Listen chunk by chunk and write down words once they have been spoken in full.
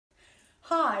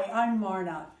Hi, I'm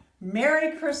Marna.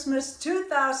 Merry Christmas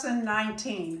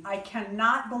 2019. I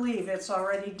cannot believe it's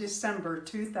already December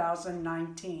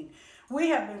 2019. We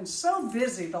have been so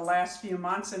busy the last few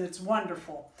months and it's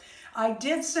wonderful. I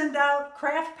did send out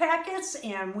craft packets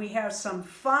and we have some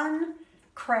fun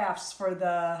crafts for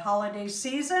the holiday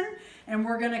season, and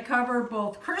we're going to cover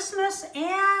both Christmas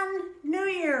and New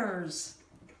Year's.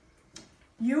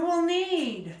 You will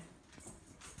need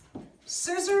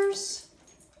scissors,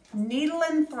 needle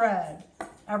and thread.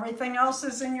 Everything else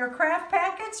is in your craft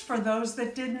packets. For those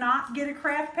that did not get a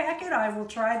craft packet, I will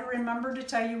try to remember to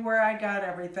tell you where I got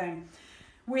everything.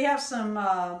 We have some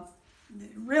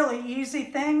really easy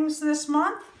things this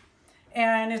month,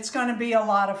 and it's going to be a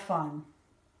lot of fun.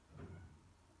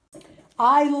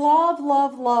 I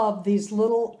love these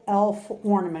little elf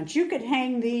ornaments. You could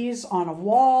hang these on a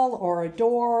wall or a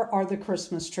door or the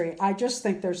Christmas tree. I just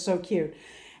think they're so cute.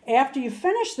 After you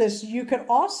finish this, you could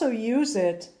also use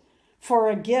it for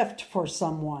a gift for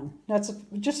someone. That's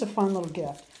just a fun little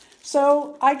gift.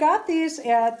 So I got these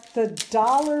at the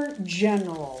Dollar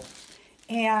General,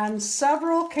 and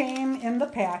several came in the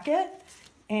packet,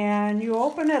 and you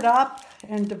open it up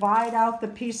and divide out the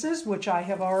pieces, which I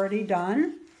have already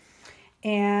done,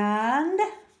 and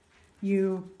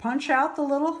you punch out the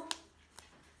little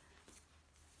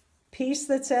piece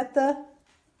that's at the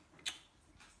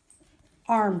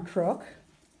arm crook.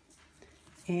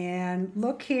 And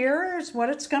look, here is what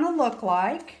it's going to look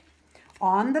like.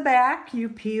 On the back, you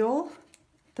peel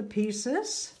the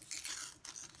pieces.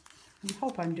 I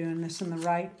hope I'm doing this in the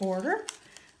right order.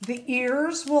 The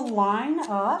ears will line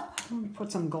up. Let me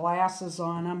put some glasses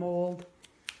on, I'm old.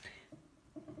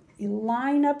 You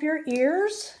line up your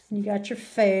ears, you got your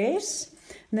face,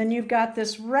 and then you've got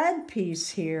this red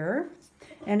piece here.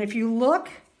 And if you look,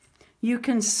 you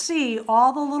can see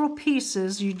all the little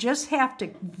pieces. You just have to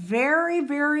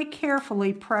very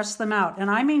carefully press them out.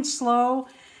 And I mean slow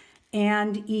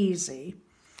and easy.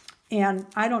 And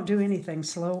I don't do anything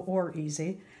slow or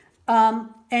easy. And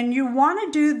you want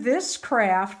to do this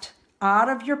craft out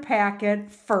of your packet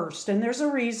first. And there's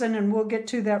a reason, and we'll get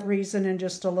to that reason in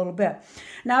just a little bit.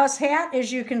 Now his hat,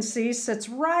 as you can see, sits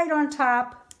right on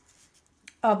top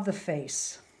of the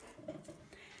face.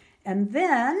 And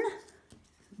then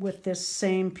with this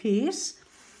same piece,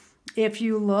 if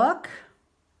you look,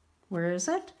 where is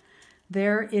it?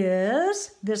 There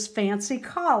is this fancy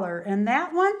collar, and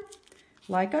that one,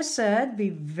 like I said, be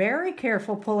very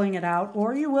careful pulling it out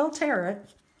or you will tear it.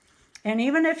 And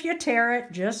even if you tear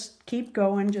it, just keep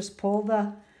going. Just pull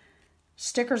the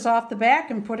stickers off the back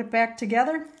and put it back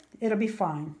together. It'll be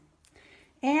fine.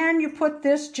 And you put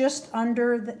this just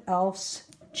under the elf's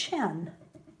chin.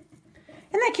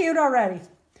 Isn't that cute already?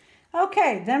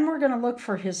 Okay, then we're going to look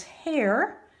for his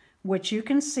hair, which you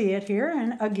can see it here.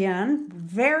 And again,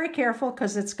 very careful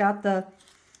because it's got the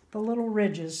little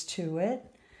ridges to it.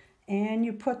 And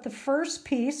you put the first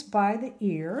piece by the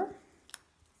ear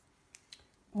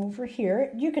over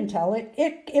here. You can tell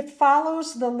it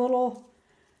follows the little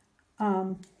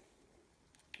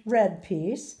red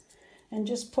piece. And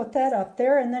just put that up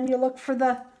there. And then you look for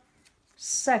the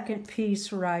second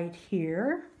piece right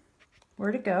here.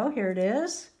 Where'd it go? Here it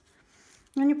is.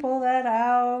 And you pull that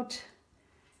out,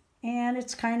 and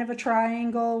it's kind of a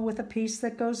triangle with a piece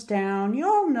that goes down.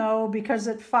 You'll know because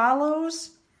it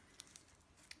follows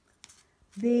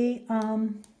the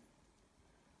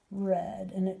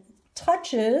red, and it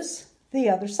touches the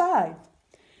other side.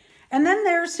 And then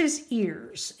there's his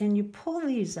ears, and you pull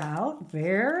these out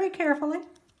very carefully.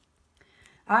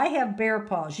 I have bare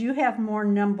paws. You have more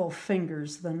nimble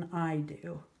fingers than I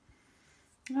do.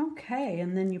 Okay,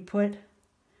 and then you put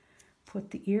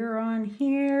the ear on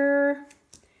here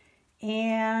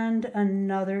and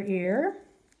another ear.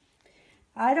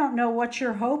 I don't know what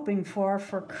you're hoping for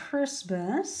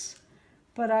Christmas,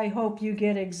 but I hope you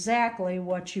get exactly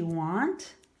what you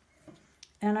want.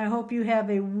 And I hope you have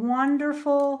a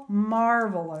wonderful,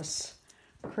 marvelous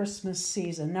Christmas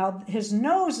season. Now, his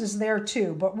nose is there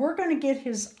too, but we're going to get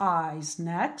his eyes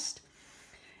next.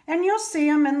 And you'll see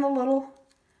him in the little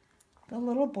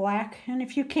black, and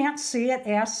if you can't see it,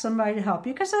 ask somebody to help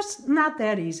you because it's not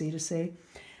that easy to see.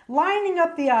 Lining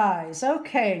up the eyes.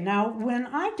 Okay, now when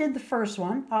I did the first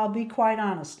one, I'll be quite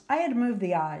honest, I had to move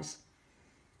the eyes.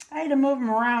 I had to move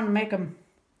them around to make them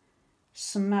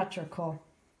symmetrical.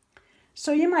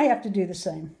 So you might have to do the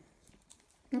same.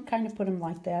 And kind of put them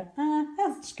like that.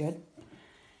 That's good.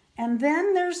 And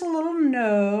then there's a little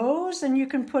nose, and you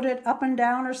can put it up and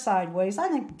down or sideways. I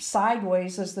think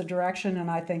sideways is the direction, and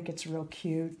I think it's real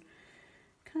cute.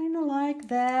 Kind of like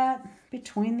that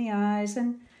between the eyes,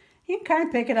 and you can kind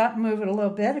of pick it up and move it a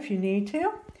little bit if you need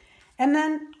to. And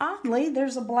then oddly,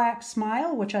 there's a black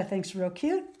smile, which I think is real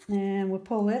cute. And we'll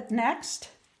pull it next.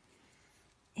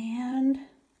 And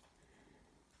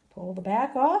pull the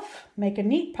back off. Make a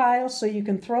neat pile so you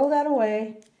can throw that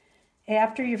away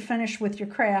after you're finished with your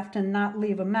craft and not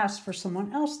leave a mess for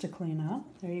someone else to clean up.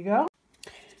 There you go.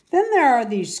 Then there are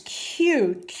these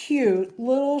cute, cute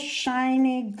little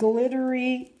shiny,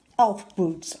 glittery elf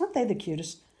boots. Aren't they the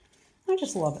cutest? I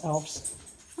just love elves.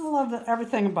 I love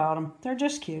everything about them. They're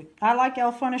just cute. I like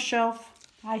Elf on a Shelf.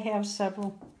 I have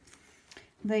several.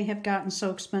 They have gotten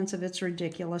so expensive, it's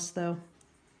ridiculous though.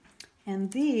 And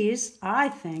these, I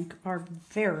think, are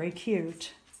very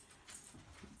cute.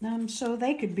 So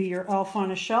they could be your elf on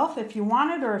a shelf if you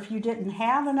wanted, or if you didn't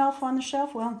have an elf on the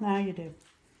shelf, well, now you do.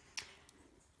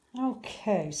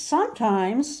 Okay,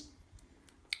 sometimes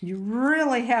you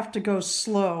really have to go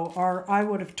slow, or I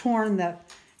would have torn that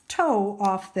toe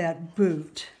off that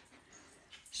boot.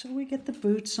 So we get the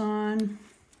boots on.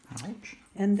 Ouch.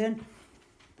 And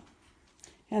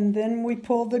then we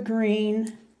pull the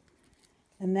green,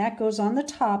 and that goes on the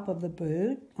top of the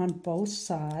boot on both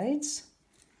sides.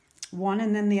 One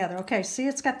and then the other. Okay, see,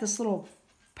 it's got this little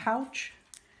pouch.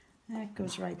 That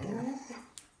goes right there.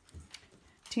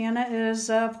 Tiana is,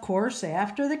 of course,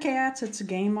 after the cats. It's a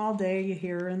game all day. You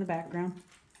hear her in the background.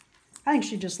 I think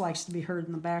she just likes to be heard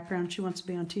in the background. She wants to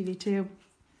be on TV too.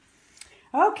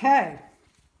 Okay.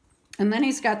 And then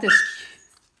he's got this.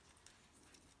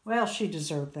 Well, she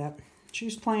deserved that.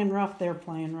 She's playing rough. They're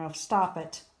playing rough. Stop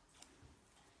it.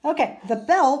 Okay, the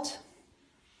belt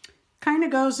kind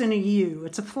of goes in a U.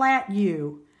 It's a flat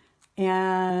U.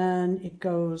 And it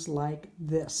goes like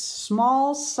this.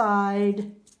 Small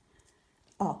side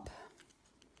up.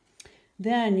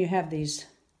 Then you have these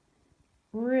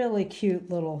really cute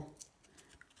little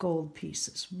gold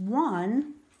pieces.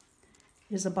 One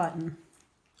is a button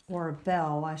or a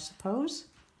bell, I suppose.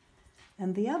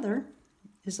 And the other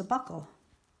is a buckle.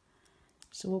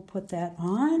 So we'll put that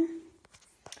on.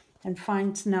 And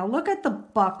now look at the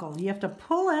buckle. You have to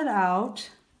pull it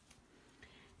out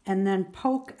and then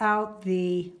poke out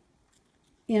the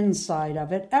inside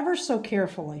of it ever so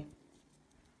carefully.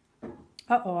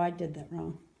 Uh-oh, I did that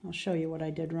wrong. I'll show you what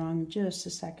I did wrong in just a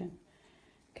second.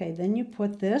 Okay, then you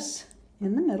put this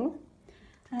in the middle.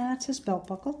 That's his belt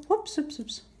buckle. Whoops, oops,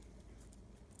 oops.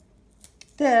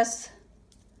 This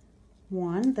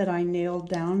one that I nailed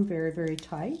down very, very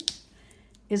tight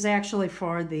is actually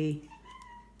for the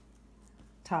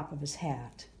top of his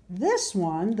hat. This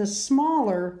one, the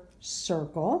smaller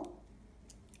circle,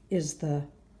 is the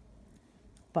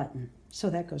button. So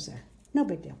that goes there. No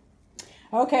big deal.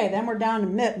 Okay, then we're down to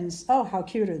mittens. Oh, how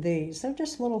cute are these? They're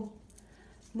just little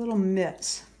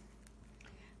mitts.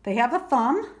 They have a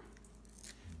thumb,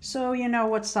 so you know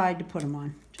what side to put them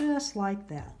on. Just like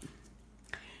that.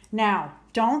 Now,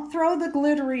 don't throw the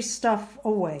glittery stuff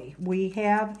away. We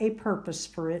have a purpose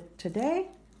for it today.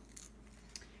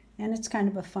 And it's kind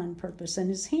of a fun purpose. And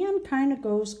his hand kind of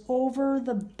goes over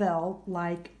the belt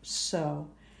like so.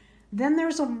 Then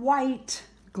there's a white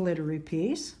glittery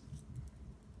piece.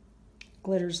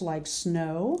 Glitters like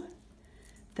snow.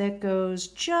 That goes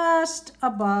just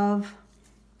above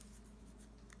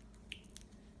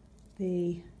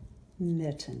the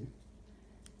mitten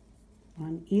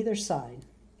on either side.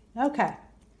 Okay,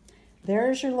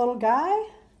 there's your little guy.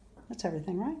 That's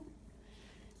everything, right?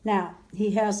 Now,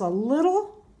 he has a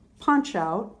little punch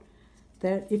out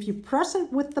that if you press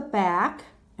it with the back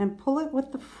and pull it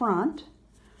with the front,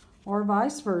 or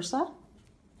vice versa,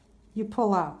 you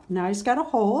pull out. Now he's got a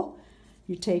hole.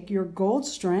 You take your gold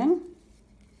string,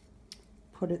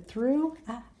 put it through,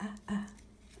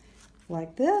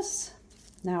 like this.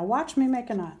 Now watch me make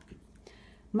a knot.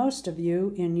 Most of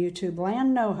you in YouTube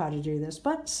land know how to do this,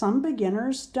 but some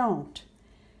beginners don't.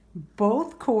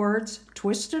 Both cords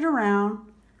twisted around,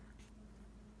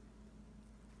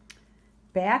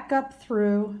 back up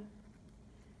through,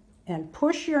 and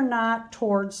push your knot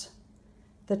towards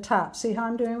the top. See how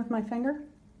I'm doing with my finger?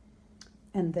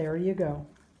 And there you go.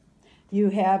 You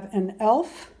have an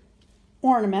elf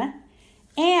ornament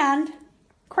and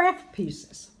craft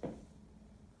pieces.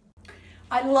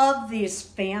 I love these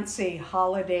fancy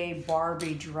holiday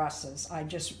Barbie dresses. I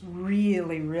just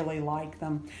really, really like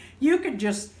them. You could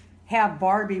just have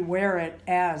Barbie wear it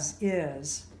as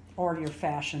is, or your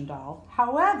fashion doll.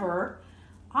 However,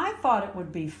 I thought it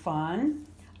would be fun.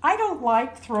 I don't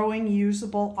like throwing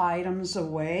usable items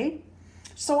away,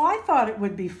 so I thought it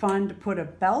would be fun to put a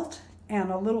belt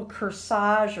and a little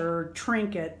corsage or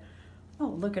trinket. Oh,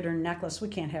 look at her necklace. We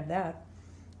can't have that.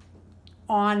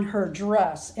 On her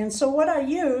dress. And so what I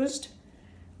used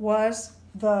was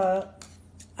the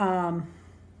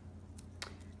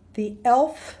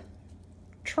elf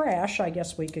trash, I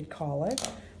guess we could call it,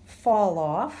 fall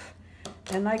off.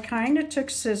 And I kind of took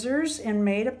scissors and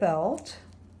made a belt,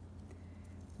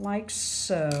 like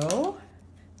so.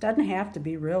 Doesn't have to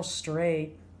be real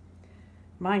straight.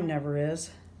 Mine never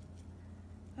is.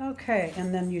 Okay,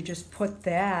 and then you just put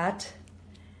that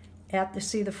at the,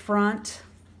 see the front,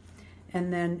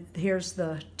 and then here's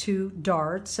the two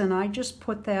darts, and I just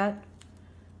put that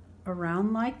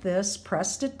around like this,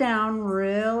 pressed it down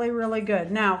really, really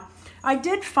good. Now, I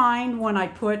did find when I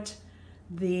put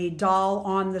the doll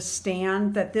on the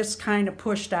stand that this kind of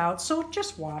pushed out, so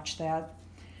just watch that.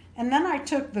 And then I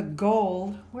took the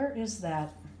gold, where is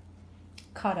that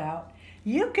cutout?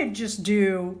 You could just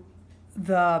do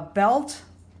the belt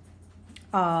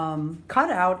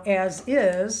cutout as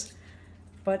is,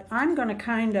 but I'm going to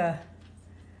kind of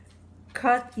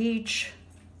cut each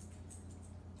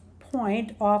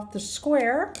point off the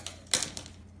square.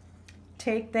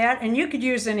 Take that, and you could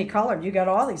use any color. You got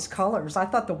all these colors. I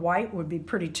thought the white would be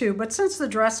pretty too, but since the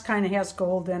dress kind of has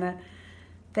gold in it,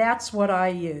 that's what I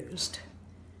used.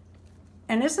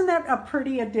 And isn't that a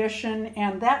pretty addition?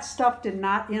 And that stuff did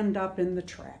not end up in the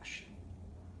trash.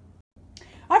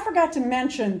 I forgot to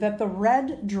mention that the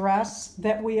red dress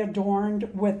that we adorned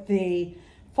with the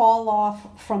fall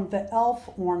off from the elf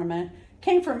ornament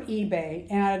came from eBay,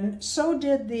 and so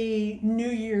did the New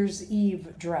Year's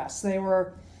Eve dress. They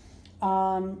were,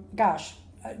 gosh,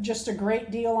 just a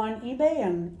great deal on eBay,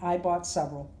 and I bought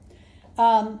several.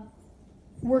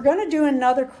 We're going to do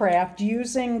another craft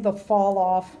using the fall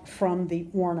off from the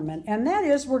ornament, and that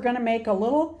is we're going to make a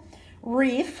little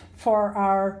wreath for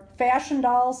our fashion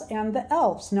dolls and the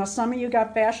elves. Now, some of you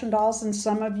got fashion dolls and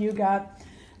some of you got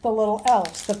the little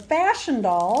elves. The fashion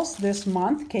dolls this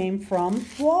month came from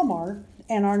Walmart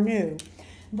and are new.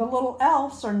 The little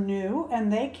elves are new,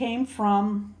 and they came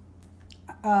from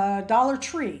Dollar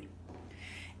Tree.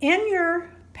 In your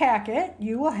packet,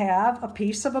 you will have a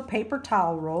piece of a paper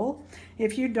towel roll.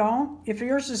 If you don't, if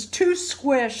yours is too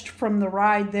squished from the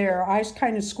ride there, I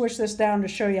kind of squish this down to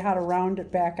show you how to round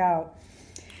it back out.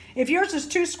 If yours is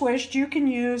too squished, you can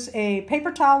use a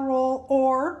paper towel roll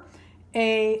or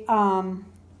a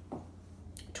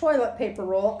toilet paper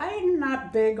roll. I'm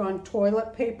not big on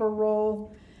toilet paper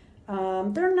roll.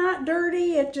 They're not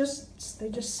dirty, they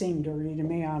just seem dirty to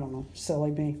me. I don't know,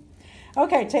 silly me.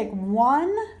 Okay, take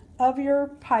one of your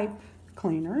pipe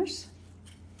cleaners,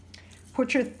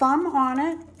 put your thumb on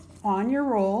it, on your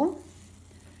roll,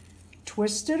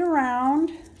 twist it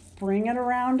around, bring it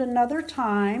around another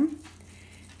time,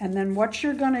 and then what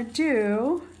you're going to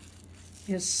do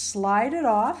is slide it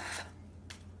off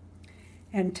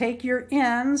and take your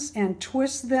ends and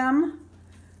twist them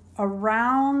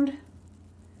around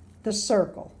the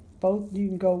circle. You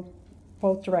can go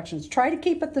both directions. Try to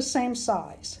keep it the same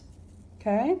size,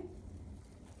 okay?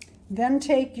 Then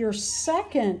take your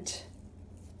second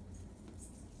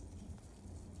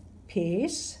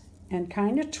piece and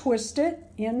kind of twist it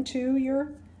into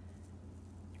your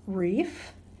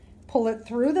wreath. Pull it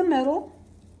through the middle,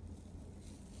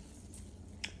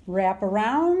 wrap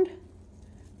around,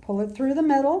 pull it through the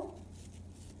middle,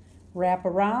 wrap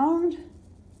around,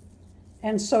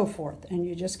 and so forth. And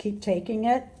you just keep taking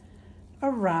it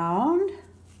around.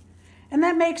 And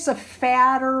that makes a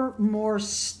fatter, more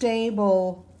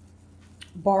stable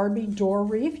Barbie door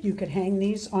wreath. You could hang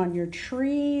these on your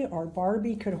tree, or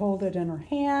Barbie could hold it in her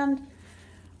hand,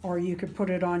 or you could put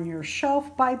it on your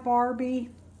shelf by Barbie,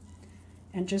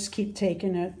 and just keep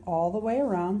taking it all the way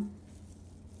around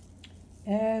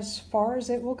as far as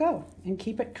it will go. And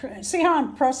keep it, see how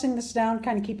I'm pressing this down,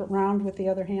 kind of keep it round with the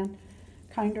other hand,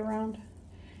 kind of round.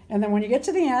 And then when you get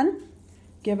to the end,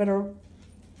 give it a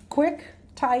quick,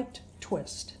 tight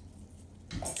twist.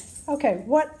 Okay,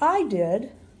 what I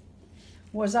did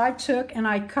was I took and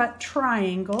I cut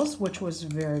triangles, which was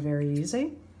very, very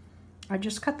easy. I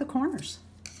just cut the corners.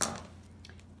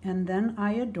 And then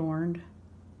I adorned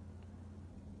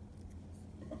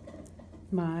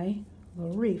my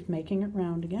little wreath, making it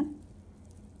round again.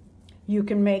 You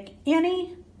can make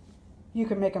any, you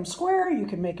can make them square, you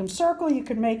can make them circle, you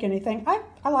can make anything.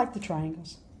 I like the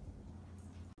triangles.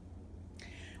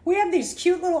 We have these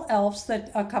cute little elves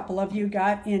that a couple of you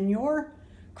got in your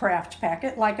craft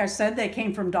packet. Like I said, they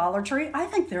came from Dollar Tree. I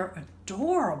think they're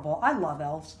adorable. I love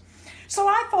elves. So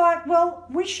I thought, well,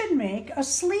 we should make a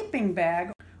sleeping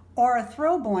bag or a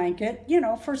throw blanket, you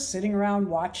know, for sitting around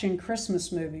watching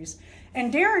Christmas movies.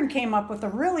 And Darren came up with a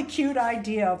really cute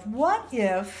idea of what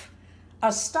if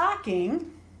a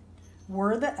stocking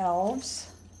were the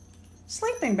elves'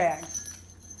 sleeping bag.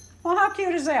 Well, how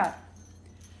cute is that?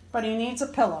 But he needs a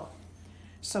pillow.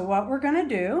 So what we're going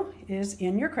to do is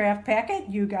in your craft packet,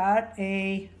 you got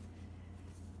a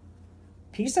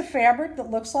piece of fabric that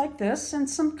looks like this and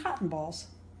some cotton balls.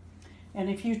 And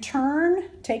if you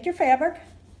take your fabric,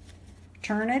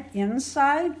 turn it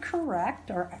inside correct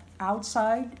or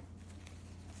outside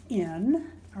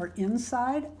in or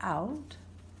inside out.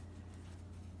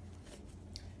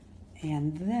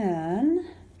 And then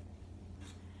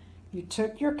you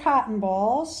took your cotton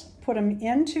balls, put them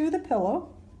into the pillow.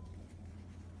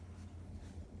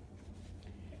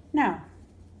 Now,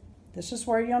 this is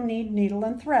where you'll need needle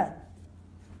and thread.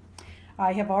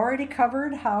 I have already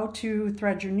covered how to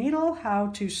thread your needle, how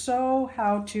to sew,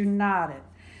 how to knot it.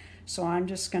 So I'm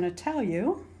just going to tell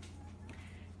you,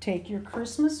 take your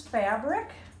Christmas fabric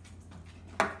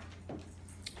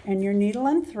and your needle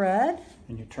and thread.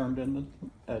 And you turned in the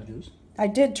edges. I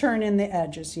did turn in the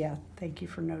edges, yeah. Thank you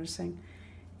for noticing.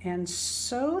 And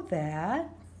sew that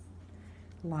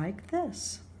like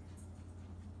this.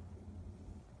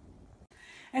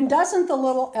 And doesn't the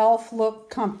little elf look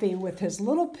comfy with his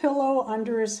little pillow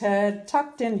under his head,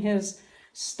 tucked in his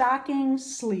stocking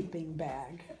sleeping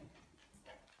bag?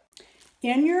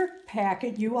 In your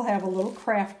packet, you will have a little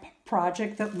craft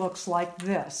project that looks like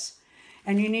this.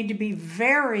 And you need to be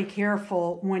very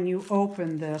careful when you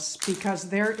open this because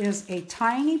there is a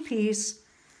tiny piece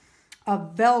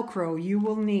of Velcro you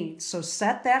will need. So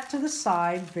set that to the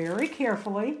side very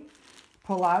carefully.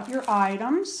 Pull out your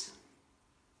items.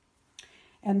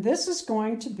 And this is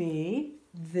going to be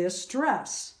this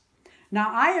dress.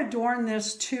 Now I adorn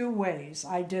this two ways.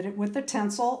 I did it with the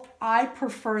tinsel. I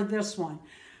prefer this one.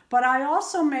 But I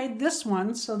also made this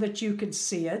one so that you could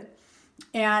see it.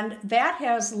 And that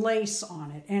has lace on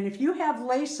it. And if you have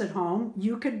lace at home,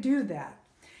 you could do that.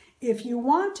 If you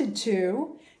wanted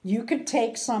to, you could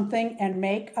take something and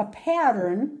make a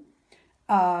pattern.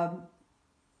 After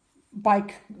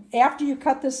you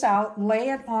cut this out, lay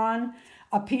it on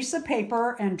a piece of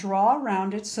paper and draw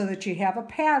around it so that you have a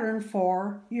pattern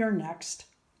for your next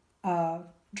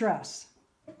dress.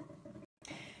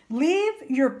 Leave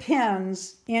your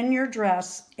pins in your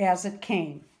dress as it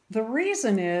came. The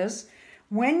reason is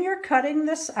when you're cutting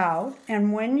this out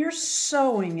and when you're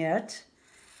sewing it,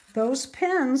 those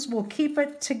pins will keep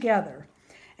it together.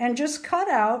 And just cut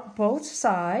out both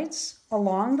sides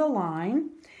along the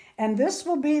line. And this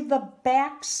will be the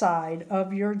back side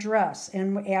of your dress.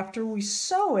 And after we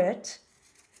sew it,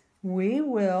 we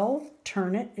will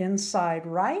turn it inside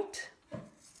right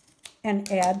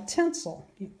and add tinsel.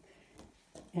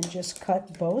 And just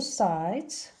cut both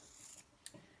sides.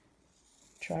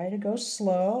 Try to go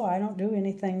slow. I don't do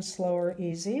anything slow or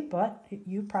easy, but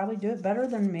you probably do it better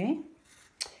than me.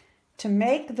 To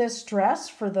make this dress,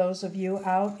 for those of you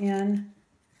out in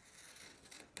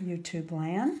YouTube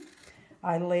land,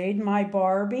 I laid my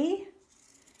Barbie,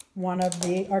 one of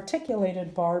the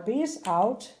articulated Barbies,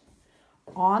 out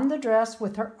on the dress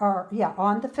with her,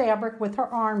 on the fabric with her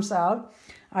arms out.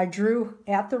 I drew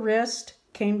at the wrist,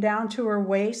 came down to her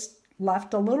waist,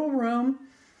 left a little room,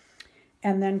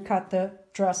 and then cut the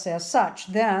dress as such.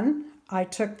 Then I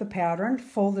took the pattern,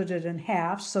 folded it in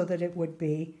half so that it would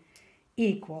be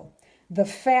equal. The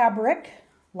fabric,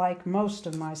 like most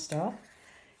of my stuff,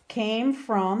 came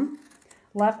from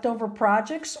leftover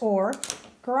projects or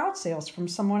garage sales from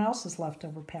someone else's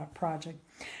leftover project.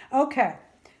 Okay,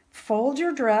 fold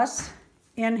your dress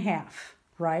in half,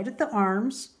 right at the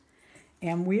arms,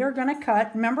 and we are going to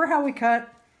cut. Remember how we cut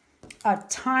a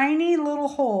tiny little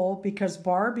hole because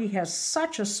Barbie has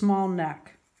such a small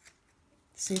neck.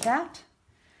 See that?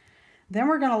 Then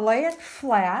we're going to lay it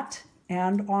flat,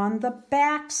 and on the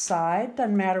back side,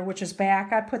 doesn't matter which is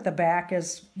back, I put the back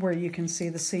as where you can see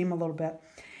the seam a little bit.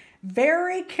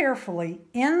 Very carefully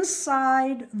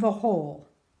inside the hole,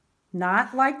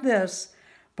 not like this,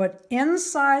 but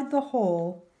inside the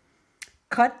hole,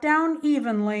 cut down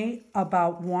evenly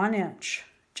about 1 inch,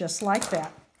 just like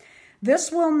that.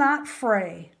 This will not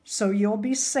fray, so you'll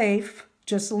be safe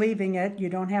just leaving it. You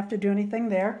don't have to do anything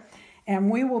there.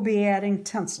 And we will be adding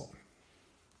tinsel.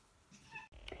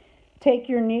 Take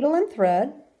your needle and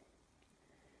thread,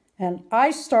 and I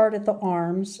start at the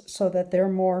arms so that they're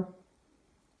more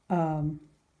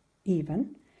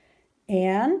even,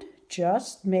 and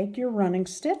just make your running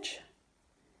stitch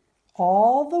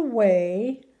all the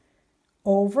way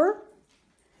over,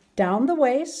 down the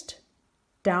waist,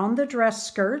 down the dress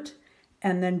skirt,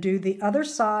 and then do the other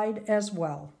side as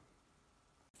well.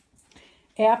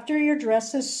 After your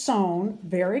dress is sewn,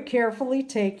 very carefully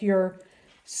take your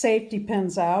safety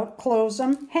pins out, close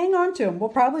them, hang on to them. We'll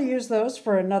probably use those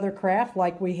for another craft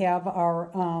like we have our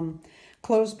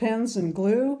clothespins and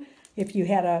glue. If you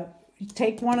had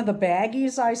take one of the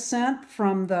baggies I sent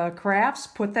from the crafts,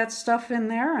 put that stuff in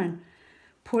there and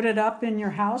put it up in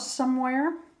your house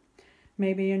somewhere.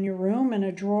 maybe in your room in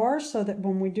a drawer so that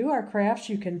when we do our crafts,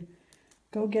 you can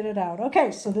go get it out.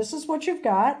 Okay, so this is what you've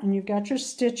got, and you've got your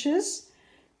stitches.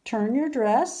 Turn your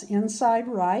dress inside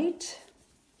right,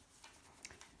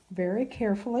 very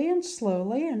carefully and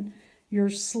slowly, and your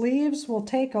sleeves will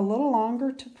take a little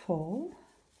longer to pull.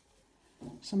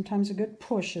 Sometimes a good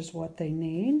push is what they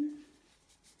need.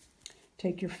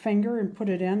 Take your finger and put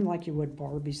it in like you would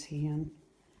Barbie's hand.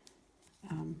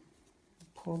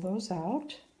 Pull those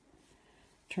out.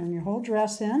 Turn your whole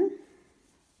dress in.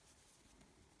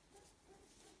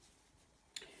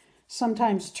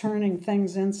 Sometimes turning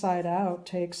things inside out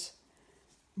takes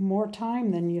more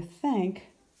time than you think.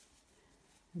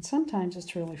 And sometimes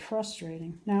it's really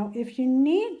frustrating. Now, if you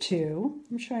need to,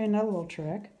 let me show you another little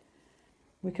trick.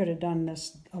 We could have done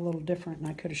this a little different, and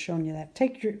I could have shown you that.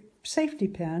 Take your safety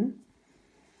pin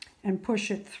and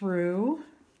push it through.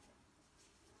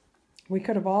 We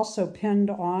could have also pinned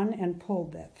on and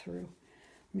pulled that through.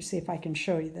 Let me see if I can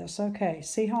show you this. Okay,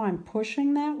 see how I'm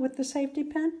pushing that with the safety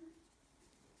pin?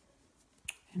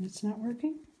 And it's not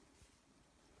working?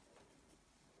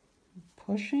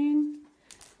 Pushing.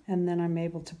 And then I'm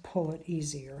able to pull it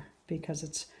easier because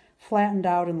it's flattened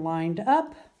out and lined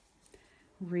up.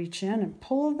 Reach in and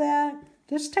pull that.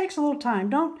 This takes a little time.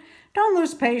 Don't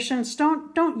lose patience.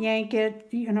 Don't yank it.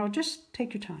 You know, just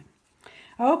take your time.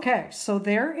 Okay, so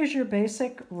there is your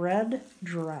basic red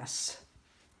dress.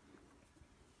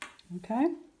 Okay,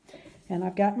 and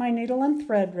I've got my needle and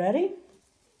thread ready.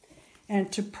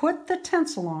 And to put the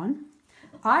tinsel on,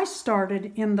 I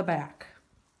started in the back.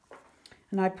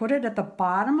 And I put it at the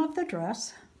bottom of the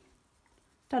dress.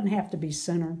 Doesn't have to be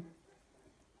centered.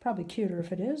 Probably cuter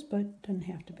if it is, but doesn't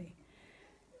have to be.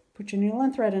 Put your needle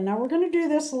and thread in. Now we're going to do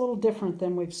this a little different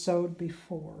than we've sewed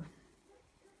before.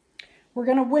 We're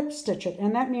going to whip stitch it,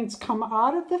 and that means come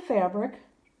out of the fabric,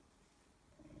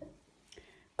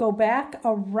 go back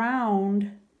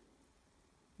around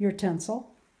your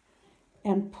tinsel,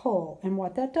 and pull. And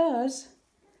what that does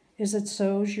is it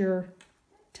sews your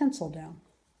tinsel down.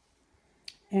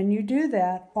 And you do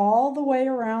that all the way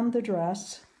around the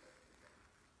dress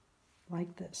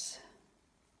like this.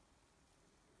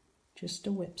 Just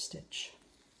a whip stitch.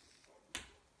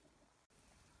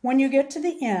 When you get to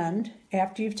the end,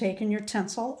 after you've taken your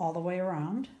tinsel all the way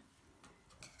around,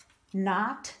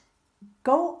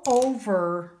 go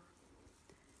over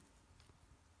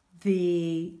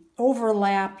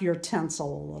overlap your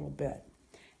tinsel a little bit.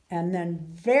 And then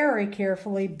very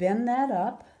carefully bend that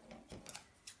up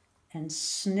and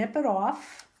snip it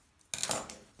off,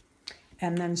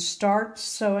 and then start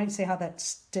sewing. See how that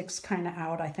sticks kind of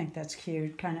out? I think that's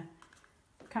cute. Kind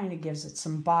of gives it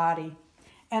some body.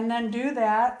 And then do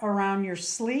that around your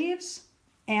sleeves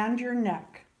and your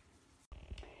neck.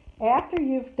 After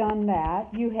you've done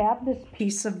that, you have this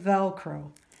piece of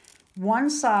Velcro. One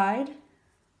side,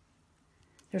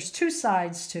 there's two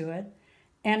sides to it,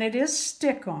 and it is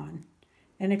stick-on.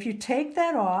 And if you take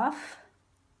that off,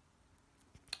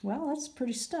 well, it's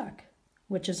pretty stuck,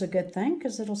 which is a good thing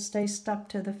because it'll stay stuck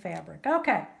to the fabric.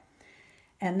 Okay,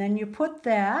 and then you put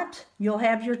that, you'll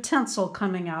have your tinsel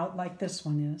coming out like this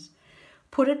one is.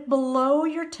 Put it below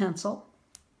your tinsel,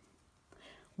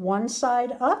 one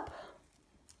side up.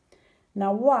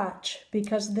 Now watch,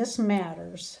 because this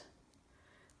matters.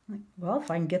 Well,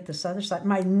 if I can get this other side.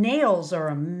 My nails are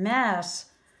a mess.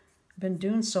 I've been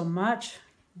doing so much,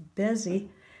 busy.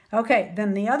 Okay,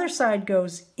 then the other side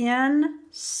goes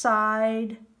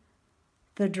inside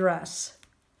the dress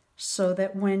so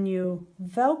that when you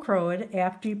Velcro it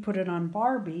after you put it on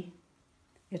Barbie,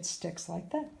 it sticks like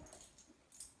that.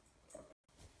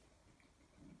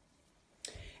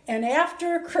 And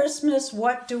after Christmas,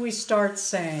 what do we start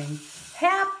saying?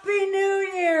 Happy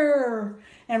New Year!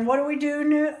 And what do we do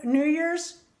New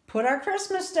Year's? Put our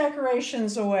Christmas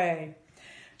decorations away.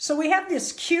 So we have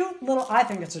this cute little, I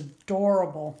think it's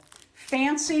adorable,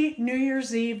 fancy New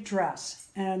Year's Eve dress.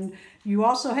 And you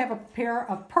also have a pair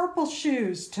of purple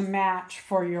shoes to match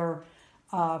for your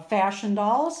fashion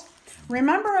dolls.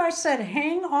 Remember I said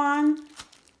hang on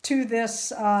to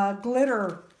this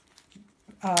glitter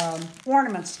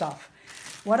ornament stuff.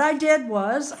 What I did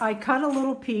was I cut a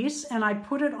little piece and I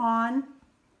put it on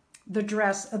the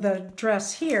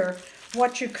dress here.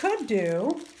 What you could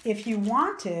do if you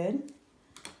wanted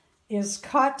is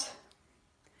cut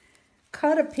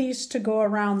a piece to go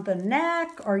around the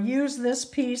neck, or use this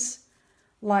piece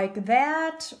like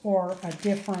that, or a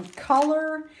different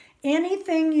color.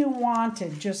 Anything you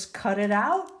wanted, just cut it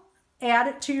out, add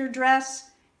it to your dress.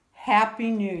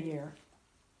 Happy New Year.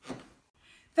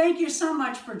 Thank you so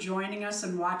much for joining us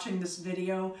and watching this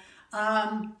video.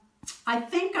 I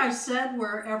think I said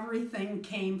where everything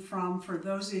came from for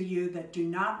those of you that do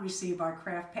not receive our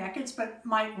craft packets but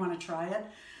might want to try it.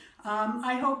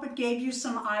 I hope it gave you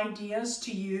some ideas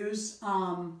to use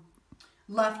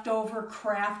leftover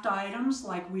craft items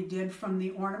like we did from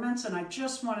the ornaments, and I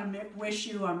just want to wish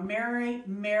you a Merry,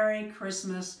 Merry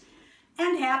Christmas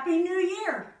and Happy New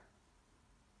Year!